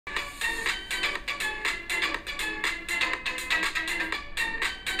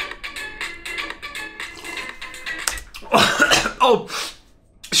Oh,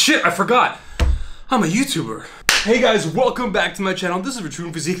 shit, I forgot. I'm a YouTuber. Hey guys, welcome back to my channel. This is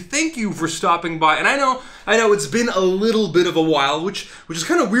VitruvianPhysique. Thank you for stopping by. And I know it's been a little bit of a while, which is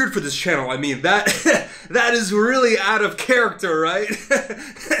kind of weird for this channel. I mean, that that is really out of character, right?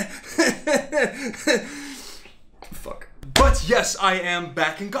 Fuck. But yes, I am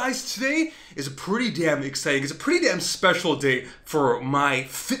back, and guys, today is a pretty damn exciting, it's a pretty damn special day for my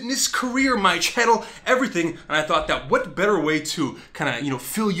fitness career, my channel, everything, and I thought that what better way to kind of,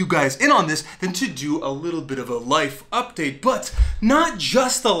 fill you guys in on this than to do a little bit of a life update, but not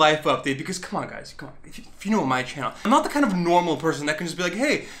just a life update, because come on guys, come on, if you know my channel, I'm not the kind of normal person that can just be like,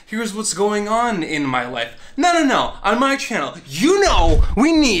 hey, here's what's going on in my life. No, on my channel,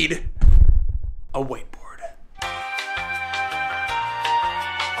 we need a whiteboard.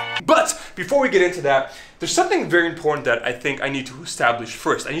 But before we get into that, there's something very important that I think I need to establish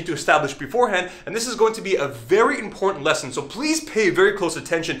first. I need to establish beforehand, and this is going to be a very important lesson, so please pay very close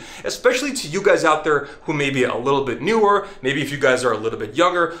attention, especially to you guys out there who may be a little bit newer, maybe if you guys are a little bit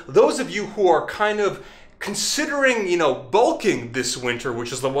younger, those of you who are kind of considering, bulking this winter,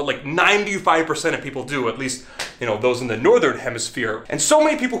 which is what like 95% of people do, at least, those in the northern hemisphere. And so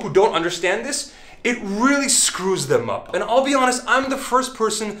many people who don't understand this, it really screws them up. And I'll be honest, I'm the first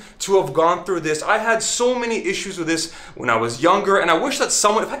person to have gone through this. I had so many issues with this when I was younger, and I wish that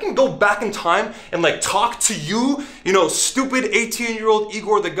someone, if I can go back in time and like talk to you, stupid 18-year-old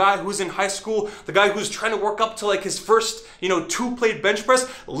Igor, the guy who's in high school, the guy who's trying to work up to like his first, 2-plate bench press,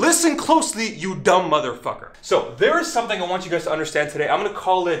 listen closely, you dumb motherfucker. So there is something I want you guys to understand today. I'm gonna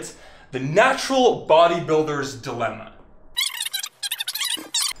call it the natural bodybuilder's dilemma.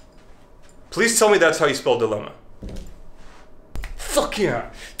 Please tell me that's how you spell dilemma. Fuck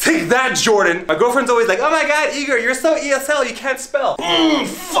yeah. Take that, Jordan. My girlfriend's always like, oh my god, Igor, you're so ESL, you can't spell.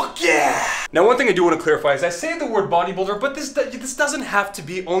 Fuck yeah. Now, one thing I do want to clarify is I say the word bodybuilder, but this doesn't have to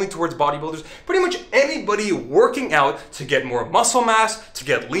be only towards bodybuilders. Pretty much anybody working out to get more muscle mass, to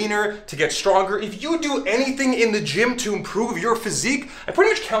get leaner, to get stronger. If you do anything in the gym to improve your physique, I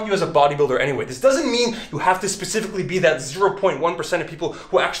pretty much count you as a bodybuilder anyway. This doesn't mean you have to specifically be that 0.1% of people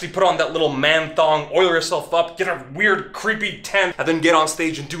who actually put on that little man thong, oil yourself up, get a weird, creepy tan, and then get on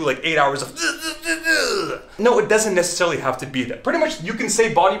stage and do like 8 hours of No, it doesn't necessarily have to be that. Pretty much you can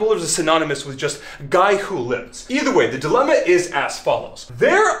say bodybuilders is synonymous with just guy who lifts. Either way, the dilemma is as follows.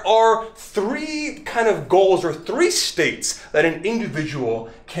 There are three kind of goals or three states that an individual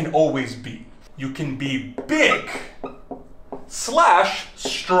can always be. You can be big /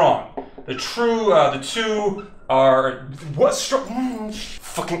 strong. The two are what strong?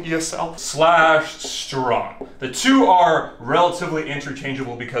 Fucking ESL / strong. The two are relatively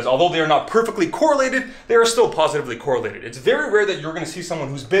interchangeable because although they are not perfectly correlated, they are still positively correlated. It's very rare that you're going to see someone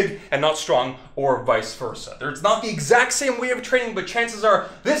who's big and not strong or vice versa. It's not the exact same way of training, but chances are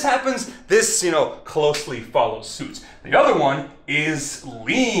this happens, this, closely follows suit. The other one is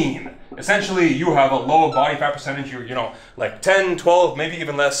lean. Essentially, you have a low body fat percentage, you're, like 10, 12, maybe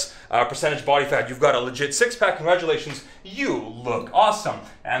even less percentage body fat. You've got a legit six-pack, congratulations, you look awesome.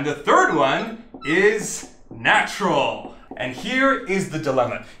 And the third one is natural. And here is the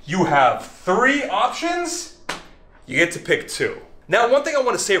dilemma. You have three options, you get to pick two. Now, one thing I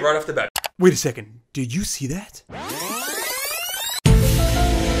want to say right off the bat. Wait a second, did you see that?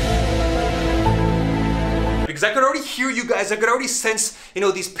 Because I could already hear you guys, I could already sense,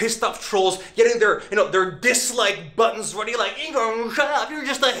 these pissed off trolls getting their dislike buttons ready, like, Igor, shut up, you're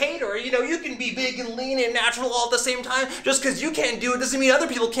just a hater, you can be big and lean and natural all at the same time, just because you can't do it doesn't mean other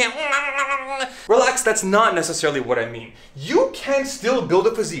people can't. Relax, that's not necessarily what I mean. You can still build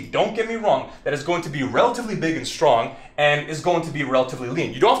a physique, don't get me wrong, that is going to be relatively big and strong, and is going to be relatively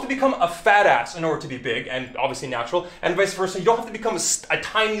lean. You don't have to become a fat ass in order to be big and obviously natural, and vice versa. You don't have to become a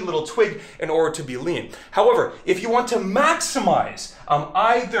tiny little twig in order to be lean. However, if you want to maximize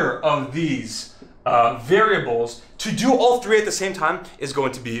either of these variables, to do all three at the same time is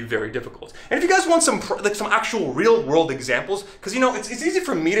going to be very difficult. And if you guys want some actual real world examples, because it's easy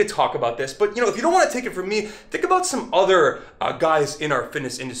for me to talk about this, but if you don't want to take it from me, think about some other guys in our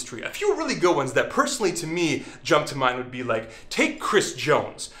fitness industry. A few really good ones that personally to me jump to mind would be like, take Chris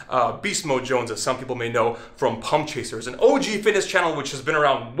Jones, Beast Mode Jones, as some people may know from Pump Chasers, an OG fitness channel which has been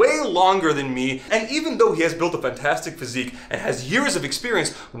around way longer than me. And even though he has built a fantastic physique and has years of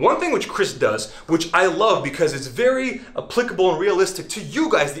experience, one thing which Chris does, which I love because it's very very applicable and realistic to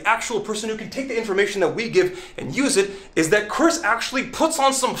you guys, the actual person who can take the information that we give and use it, is that Chris actually puts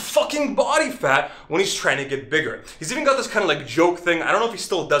on some fucking body fat when he's trying to get bigger. He's even got this kind of like joke thing. I don't know if he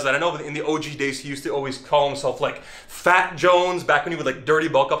still does that. I know in the OG days he used to always call himself like Fat Jones, back when he would like dirty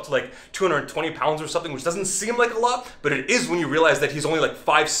bulk up to like 220 pounds or something, which doesn't seem like a lot, but it is when you realize that he's only like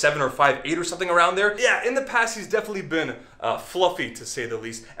 5'7" or 5'8" or something around there. Yeah, in the past he's definitely been fluffy, to say the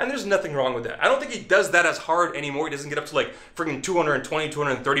least, and there's nothing wrong with that. I don't think he does that as hard anymore. He doesn't get up to like freaking 220,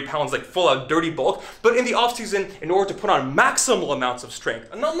 230 pounds, like full out dirty bulk, but in the off season, in order to put on maximal amounts of strength,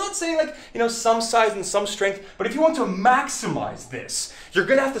 I'm not saying like, you know, some size and some strength, but if you want to maximize this, you're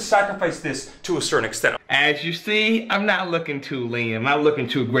gonna have to sacrifice this to a certain extent. As you see, I'm not looking too lean, I'm not looking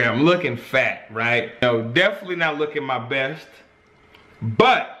too great, I'm looking fat, right? No, definitely not looking my best,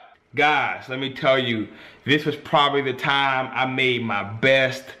 but guys, let me tell you, this was probably the time I made my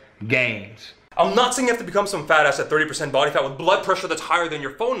best gains. I'm not saying you have to become some fat ass at 30% body fat with blood pressure that's higher than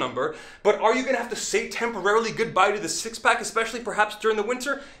your phone number, but are you gonna have to say temporarily goodbye to the six-pack, especially perhaps during the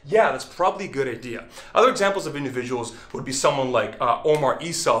winter? Yeah, that's probably a good idea. Other examples of individuals would be someone like Omar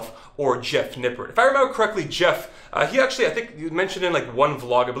Isuf or Jeff Nippert. If I remember correctly, Jeff, he actually, I think you mentioned in like one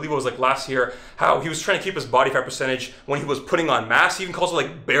vlog, I believe it was like last year, how he was trying to keep his body fat percentage when he was putting on mass. He even calls it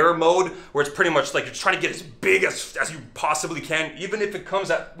like bear mode, where it's pretty much like you're trying to get as big as you possibly can, even if it comes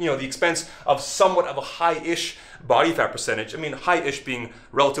at, you know, the expense of somewhat of a high-ish body fat percentage. I mean, high-ish being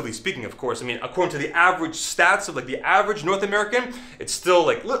relatively speaking, of course. I mean, according to the average stats of like the average North American, it's still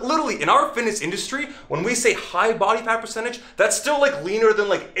like literally in our fitness industry, when we say high body fat percentage, that's still like leaner than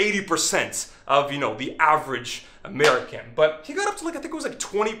like 80% of, you know, the average American. But he got up to like, I think it was like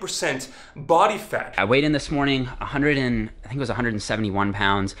 20% body fat. I weighed in this morning, I think it was 171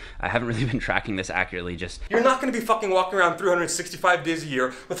 pounds. I haven't really been tracking this accurately, just. You're not gonna be fucking walking around 365 days a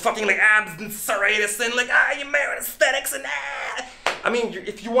year with fucking like abs and serratus and like, you married aesthetics and I mean,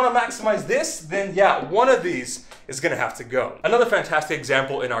 if you wanna maximize this, then yeah, one of these is gonna have to go. Another fantastic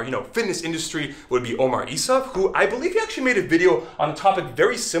example in our, you know, fitness industry would be Omar Isuf, who I believe he actually made a video on a topic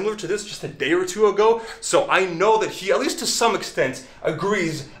very similar to this just a day or two ago. So I know that he, at least to some extent,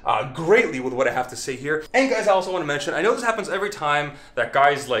 agrees greatly with what I have to say here. And guys, I also want to mention, I know this happens every time that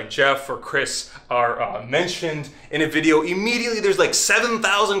guys like Jeff or Chris are mentioned in a video. Immediately there's like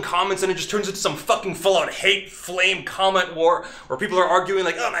 7,000 comments and it just turns into some fucking full-on hate flame comment war where people are arguing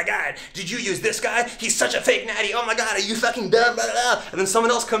like, oh my god, did you use this guy? He's such a fake natty. Oh my god, are you fucking dumb? Blah, blah, blah. And then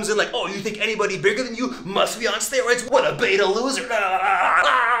someone else comes in like, oh, you think anybody bigger than you must be on steroids? What a beta loser.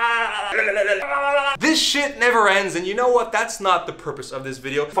 This shit never ends, and you know what? That's not the purpose of this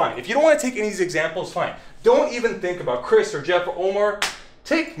video. Fine, if you don't want to take any of these examples, fine. Don't even think about Chris or Jeff or Omar.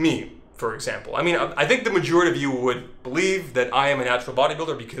 Take me, for example. I mean, I think the majority of you would believe that I am a natural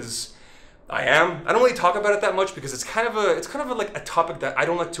bodybuilder because I am. I don't really talk about it that much because it's kind of like a topic that I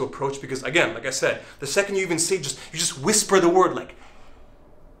don't like to approach because, again, like I said, the second you even say, you just whisper the word like,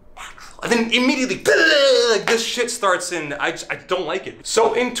 and then immediately, like this shit starts and I don't like it.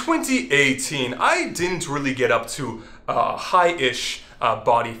 So in 2018, I didn't really get up to high-ish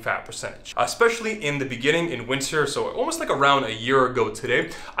body fat percentage, especially in the beginning in winter. So almost like around a year ago today,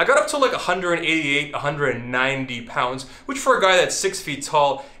 I got up to like 188, 190 pounds, which for a guy that's 6 feet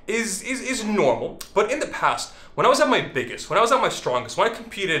tall is normal. But in the past, when I was at my biggest, when I was at my strongest, when I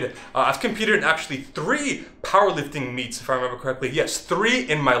competed, I've competed in actually 3 powerlifting meets, if I remember correctly. Yes, 3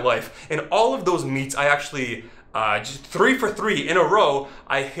 in my life. In all of those meets, I actually, just 3 for 3 in a row,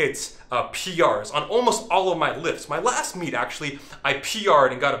 I hit PRs on almost all of my lifts. My last meet, actually, I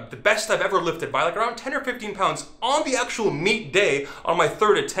PR'd and got the best I've ever lifted by like around 10 or 15 pounds on the actual meet day on my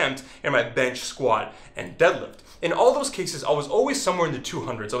 3rd attempt in my bench, squat, and deadlift. In all those cases, I was always somewhere in the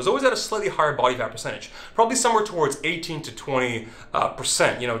 200s. I was always at a slightly higher body fat percentage, probably somewhere towards 18 to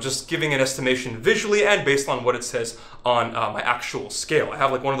 20%, you know, just giving an estimation visually and based on what it says on my actual scale. I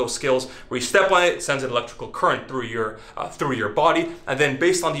have like one of those scales where you step on it, it sends an electrical current through your body, and then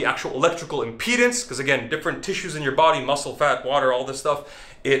based on the actual electrical impedance, because again, different tissues in your body, muscle, fat, water, all this stuff,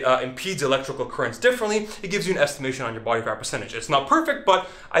 it impedes electrical currents differently. It gives you an estimation on your body fat percentage. It's not perfect, but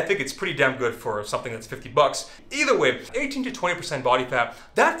I think it's pretty damn good for something that's 50 bucks. Either way, 18 to 20% body fat,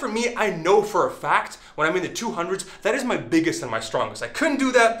 that for me, I know for a fact, when I'm in the 200s, that is my biggest and my strongest. I couldn't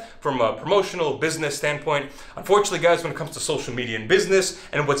do that from a promotional business standpoint. Unfortunately, guys, when it comes to social media and business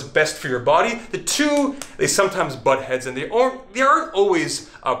and what's best for your body, the two, they sometimes butt heads and they aren't always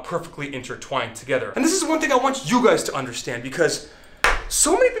perfectly intertwined together. And this is one thing I want you guys to understand because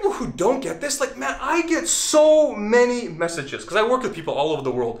So many people who don't get this, like, man, I get so many messages because I work with people all over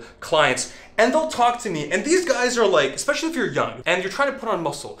the world, clients, and they'll talk to me, and these guys are like, especially if you're young and you're trying to put on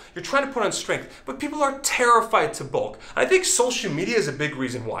muscle, you're trying to put on strength, but people are terrified to bulk. I think social media is a big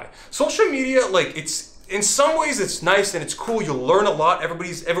reason why. Social media, like, it's, in some ways it's nice and it's cool, you'll learn a lot,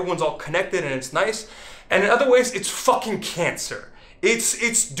 everyone's all connected and it's nice, and in other ways it's fucking cancer.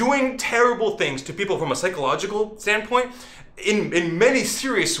 It's doing terrible things to people from a psychological standpoint in many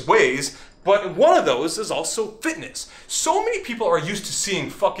serious ways, but one of those is also fitness. So many people are used to seeing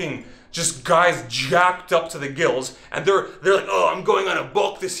fucking just guys jacked up to the gills, and they're like, oh, I'm going on a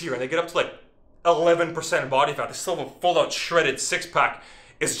bulk this year, and they get up to like 11% body fat. They still have a full out shredded six pack.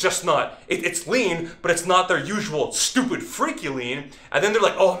 It's just not, it's lean, but it's not their usual stupid freaky lean. And then they're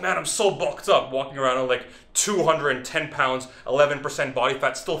like, oh man, I'm so bulked up, walking around on like 210 pounds, 11% body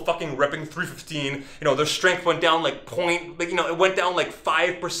fat, still fucking repping 315. You know, their strength went down like it went down like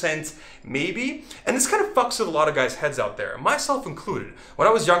 5% maybe. And this kind of fucks with a lot of guys' heads out there, myself included. When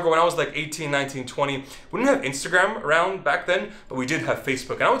I was younger, when I was like 18, 19, 20, we didn't have Instagram around back then, but we did have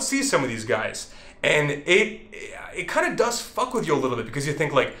Facebook. And I would see some of these guys, and it kind of does fuck with you a little bit, because you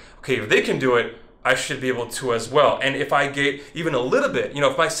think like, okay, if they can do it, I should be able to as well. And if I get even a little bit, you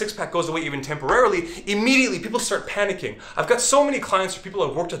know, if my six pack goes away even temporarily, immediately people start panicking. I've got so many clients or people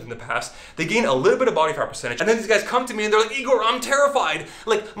I've worked with in the past, they gain a little bit of body fat percentage, and then these guys come to me and they're like, Igor, I'm terrified.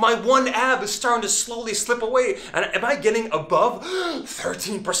 Like, my one ab is starting to slowly slip away, and am I getting above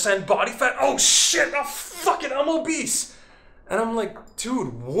 13% body fat? Oh shit, oh fuck it, I'm obese. And I'm like,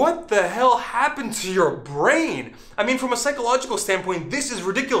 dude, what the hell happened to your brain? I mean, from a psychological standpoint, this is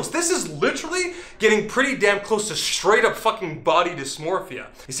ridiculous. This is literally getting pretty damn close to straight up fucking body dysmorphia.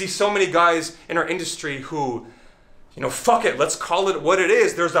 You see so many guys in our industry who, you know, fuck it, let's call it what it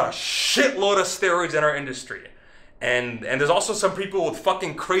is. There's a shitload of steroids in our industry. And there's also some people with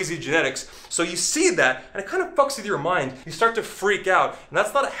fucking crazy genetics. So you see that, and it kind of fucks with your mind. You start to freak out, and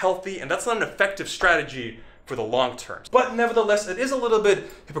that's not a healthy, and that's not an effective strategy for the long term. But nevertheless, it is a little bit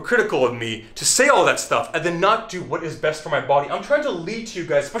hypocritical of me to say all that stuff and then not do what is best for my body. I'm trying to lead to you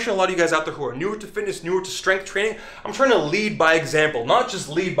guys, especially a lot of you guys out there who are newer to fitness, newer to strength training. I'm trying to lead by example, not just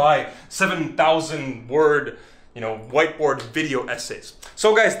lead by 7,000 word, you know, whiteboard video essays.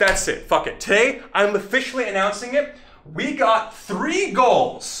 So guys, that's it. Fuck it. Today, I'm officially announcing it. We got 3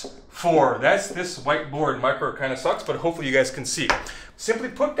 goals for, this whiteboard micro kind of sucks, but hopefully you guys can see. Simply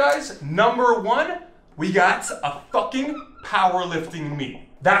put, guys, number 1, we got a fucking powerlifting meet.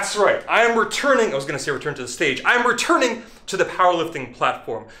 That's right, I am returning, I was gonna say return to the stage, I'm returning to the powerlifting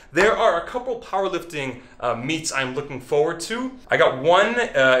platform. There are a couple powerlifting meets I'm looking forward to. I got one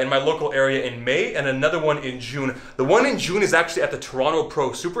in my local area in May and another one in June. The one in June is actually at the Toronto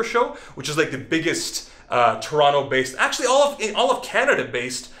Pro Super Show, which is like the biggest Toronto-based, actually all of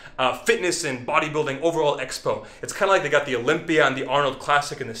Canada-based fitness and bodybuilding overall expo. It's kind of like they got the Olympia and the Arnold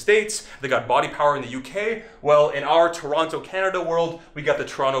Classic in the States, they got Body Power in the UK. Well, in our Toronto, Canada world, we got the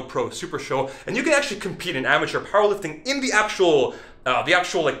Toronto Pro Super Show, and you can actually compete in amateur powerlifting in the actual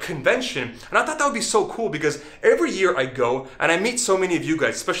like convention. And I thought that would be so cool, because every year I go and I meet so many of you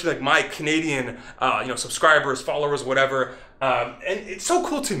guys, especially like my Canadian you know, subscribers, followers, whatever. And it's so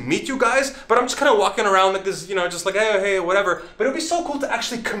cool to meet you guys, but I'm just kind of walking around like this, you know, just like, hey, whatever. But it'd be so cool to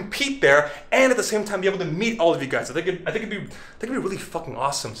actually compete there and at the same time be able to meet all of you guys. I think it'd be really fucking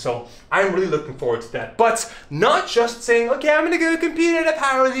awesome. So I'm really looking forward to that. But not just saying, okay, I'm gonna go compete at a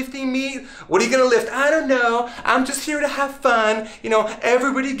powerlifting meet. What are you gonna lift? I don't know. I'm just here to have fun. You know,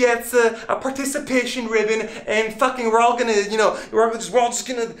 everybody gets a participation ribbon, and fucking we're all gonna, you know, we're all just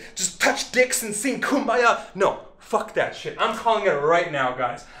gonna touch dicks and sing Kumbaya. No. Fuck that shit. I'm calling it right now,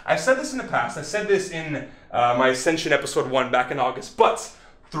 guys. I've said this in the past. I said this in my Ascension episode 1 back in August, but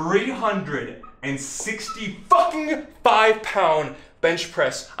 360 fucking 5-pound bench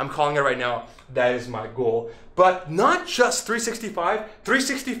press. I'm calling it right now. That is my goal. But not just 365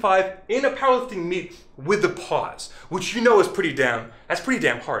 in a powerlifting meet with the pause, which you know is pretty damn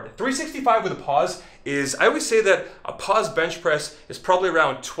hard. 365 with a pause is, I always say that a pause bench press is probably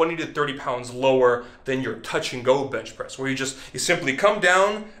around 20 to 30 pounds lower than your touch and go bench press, where you simply come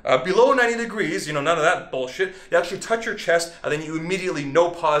down below 90 degrees, you know, none of that bullshit. You actually touch your chest, and then you immediately,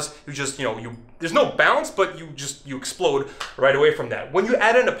 no pause, you just, you know, there's no bounce, but you explode right away from that. When you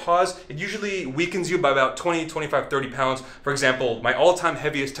add in a pause, it usually weakens you by about 20, 25, 30 pounds. For example, my all-time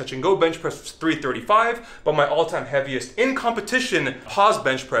heaviest touch and go bench press was 335, but my all-time heaviest in competition pause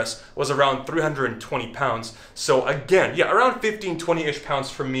bench press was around 320 pounds. So again, yeah, around 15, 20-ish pounds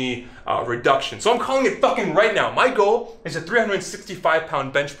for me reduction. So I'm calling it fucking right now. My goal is a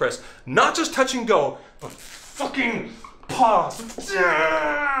 365-pound bench press, not just touch and go, but fucking pause.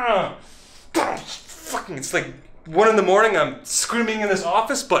 Fucking, it's like 1 in the morning, I'm screaming in this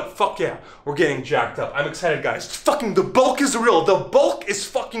office, but fuck yeah, we're getting jacked up. I'm excited, guys. Fucking the bulk is real. The bulk is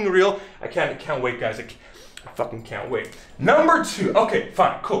fucking real. I can't wait, guys. I fucking can't wait. Number 2, okay,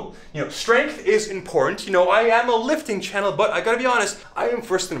 fine, cool. You know, strength is important. You know, I am a lifting channel, but I gotta be honest, I am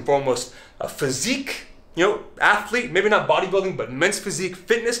first and foremost a physique, you know, athlete, maybe not bodybuilding, but men's physique,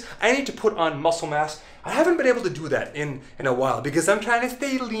 fitness. I need to put on muscle mass. I haven't been able to do that in a while because I'm trying to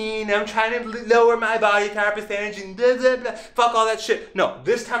stay lean, I'm trying to lower my body fat percentage and blah, blah, blah. Fuck all that shit. No,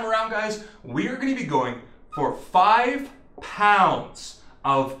 this time around, guys, we are gonna be going for 5 pounds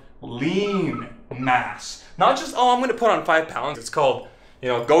of lean mass. Not just, oh, I'm gonna put on 5 pounds. It's called, you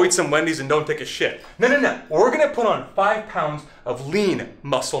know, go eat some Wendy's and don't take a shit. No, no, no. We're gonna put on 5 pounds of lean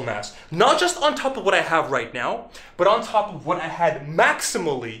muscle mass. Not just on top of what I have right now, but on top of what I had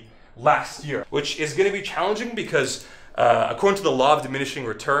maximally last year, which is going to be challenging because according to the law of diminishing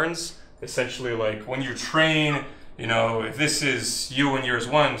returns, essentially like when you train, you know, if this is you and yours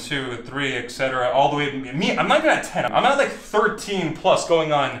 1, 2, 3, etc., all the way to me, I'm not even at 10. I'm at like 13 plus,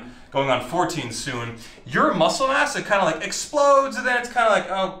 going on 14 soon. Your muscle mass, it kind of like explodes, and then it's kind of like,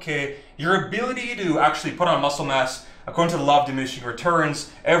 okay, your ability to actually put on muscle mass, according to the law of diminishing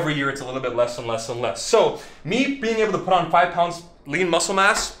returns, every year it's a little bit less and less and less. So me being able to put on 5 pounds lean muscle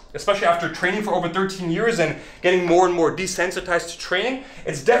mass, especially after training for over 13 years and getting more and more desensitized to training,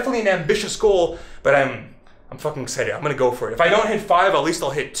 it's definitely an ambitious goal, but I'm fucking excited. I'm gonna go for it. If I don't hit 5, at least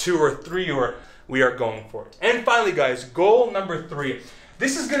I'll hit 2 or 3, or we are going for it. And finally, guys, goal number 3.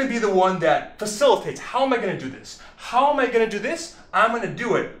 This is gonna be the one that facilitates. How am I gonna do this? How am I gonna do this? I'm gonna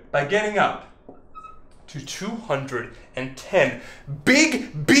do it by getting up to 210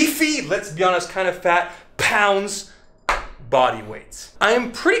 big, beefy, let's be honest, kind of fat pounds body weight. I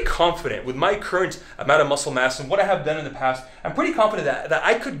am pretty confident with my current amount of muscle mass and what I have done in the past. I'm pretty confident that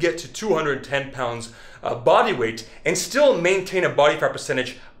I could get to 210 pounds body weight and still maintain a body fat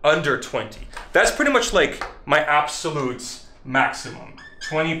percentage under 20. That's pretty much like my absolute maximum.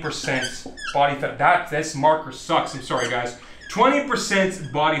 20% body fat. This marker sucks. I'm sorry, guys.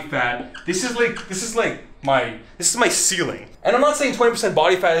 20% body fat. This is my ceiling. And I'm not saying 20%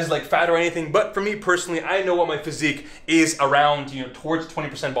 body fat is like fat or anything, but for me personally, I know what my physique is around, you know, towards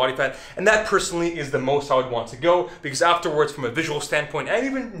 20% body fat, and that personally is the most I would want to go, because afterwards, from a visual standpoint, and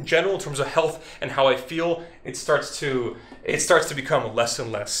even in general in terms of health and how I feel, it starts to become less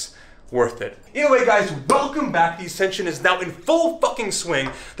and less worth it. Either way, guys, welcome back. The Ascension is now in full fucking swing.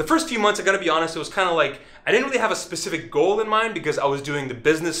 The first few months, I gotta be honest, it was kind of like, I didn't really have a specific goal in mind because I was doing the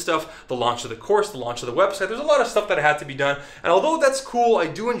business stuff, the launch of the course, the launch of the website. There's a lot of stuff that had to be done. And although that's cool, I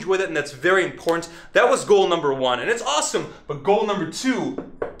do enjoy that and that's very important. That was goal number 1 and it's awesome. But goal number 2,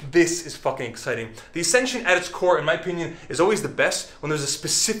 this is fucking exciting. The Ascension at its core, in my opinion, is always the best when there's a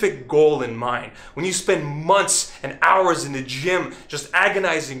specific goal in mind. When you spend months and hours in the gym, just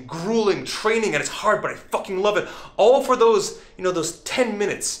agonizing, grueling, training, and it's hard, but I fucking love it. All for those, you know, those 10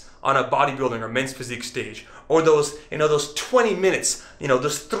 minutes on a bodybuilding or men's physique stage, or those, you know, those 20 minutes, you know,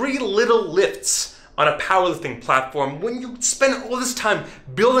 those 3 little lifts on a powerlifting platform. When you spend all this time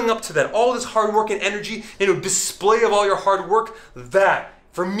building up to that, all this hard work and energy, you know, display of all your hard work, that,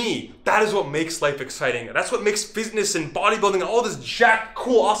 for me, that is what makes life exciting. That's what makes fitness and bodybuilding and all this jacked,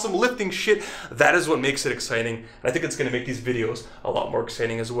 cool, awesome lifting shit, that is what makes it exciting. And I think it's gonna make these videos a lot more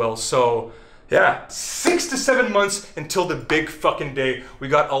exciting as well. So, yeah, 6 to 7 months until the big fucking day. We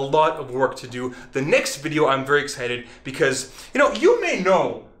got a lot of work to do. The next video, I'm very excited because, you know, you may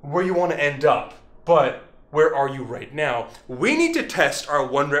know where you want to end up, but where are you right now? We need to test our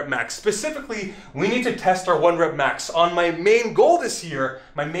 1 rep max. Specifically, we need to test our 1 rep max on my main goal this year,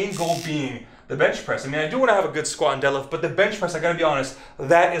 my main goal being the bench press. I mean, I do want to have a good squat and deadlift, but the bench press, I gotta be honest,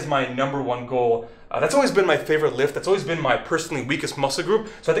 that is my number 1 goal. That's always been my favorite lift. That's always been my personally weakest muscle group.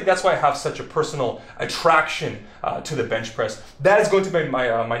 So I think that's why I have such a personal attraction to the bench press. That is going to be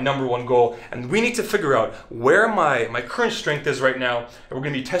my number 1 goal. And we need to figure out where my current strength is right now. And we're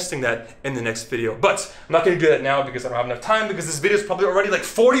gonna be testing that in the next video. But I'm not gonna do that now because I don't have enough time, because this video is probably already like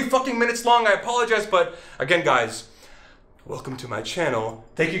 40 fucking minutes long. I apologize, but again, guys, welcome to my channel.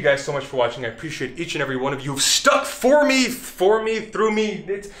 Thank you guys so much for watching. I appreciate each and every one of you who've stuck through me.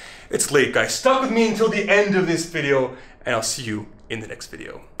 It's late, guys. Stuck with me until the end of this video, and I'll see you in the next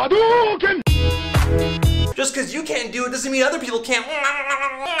video. Just because you can't do it doesn't mean other people can't.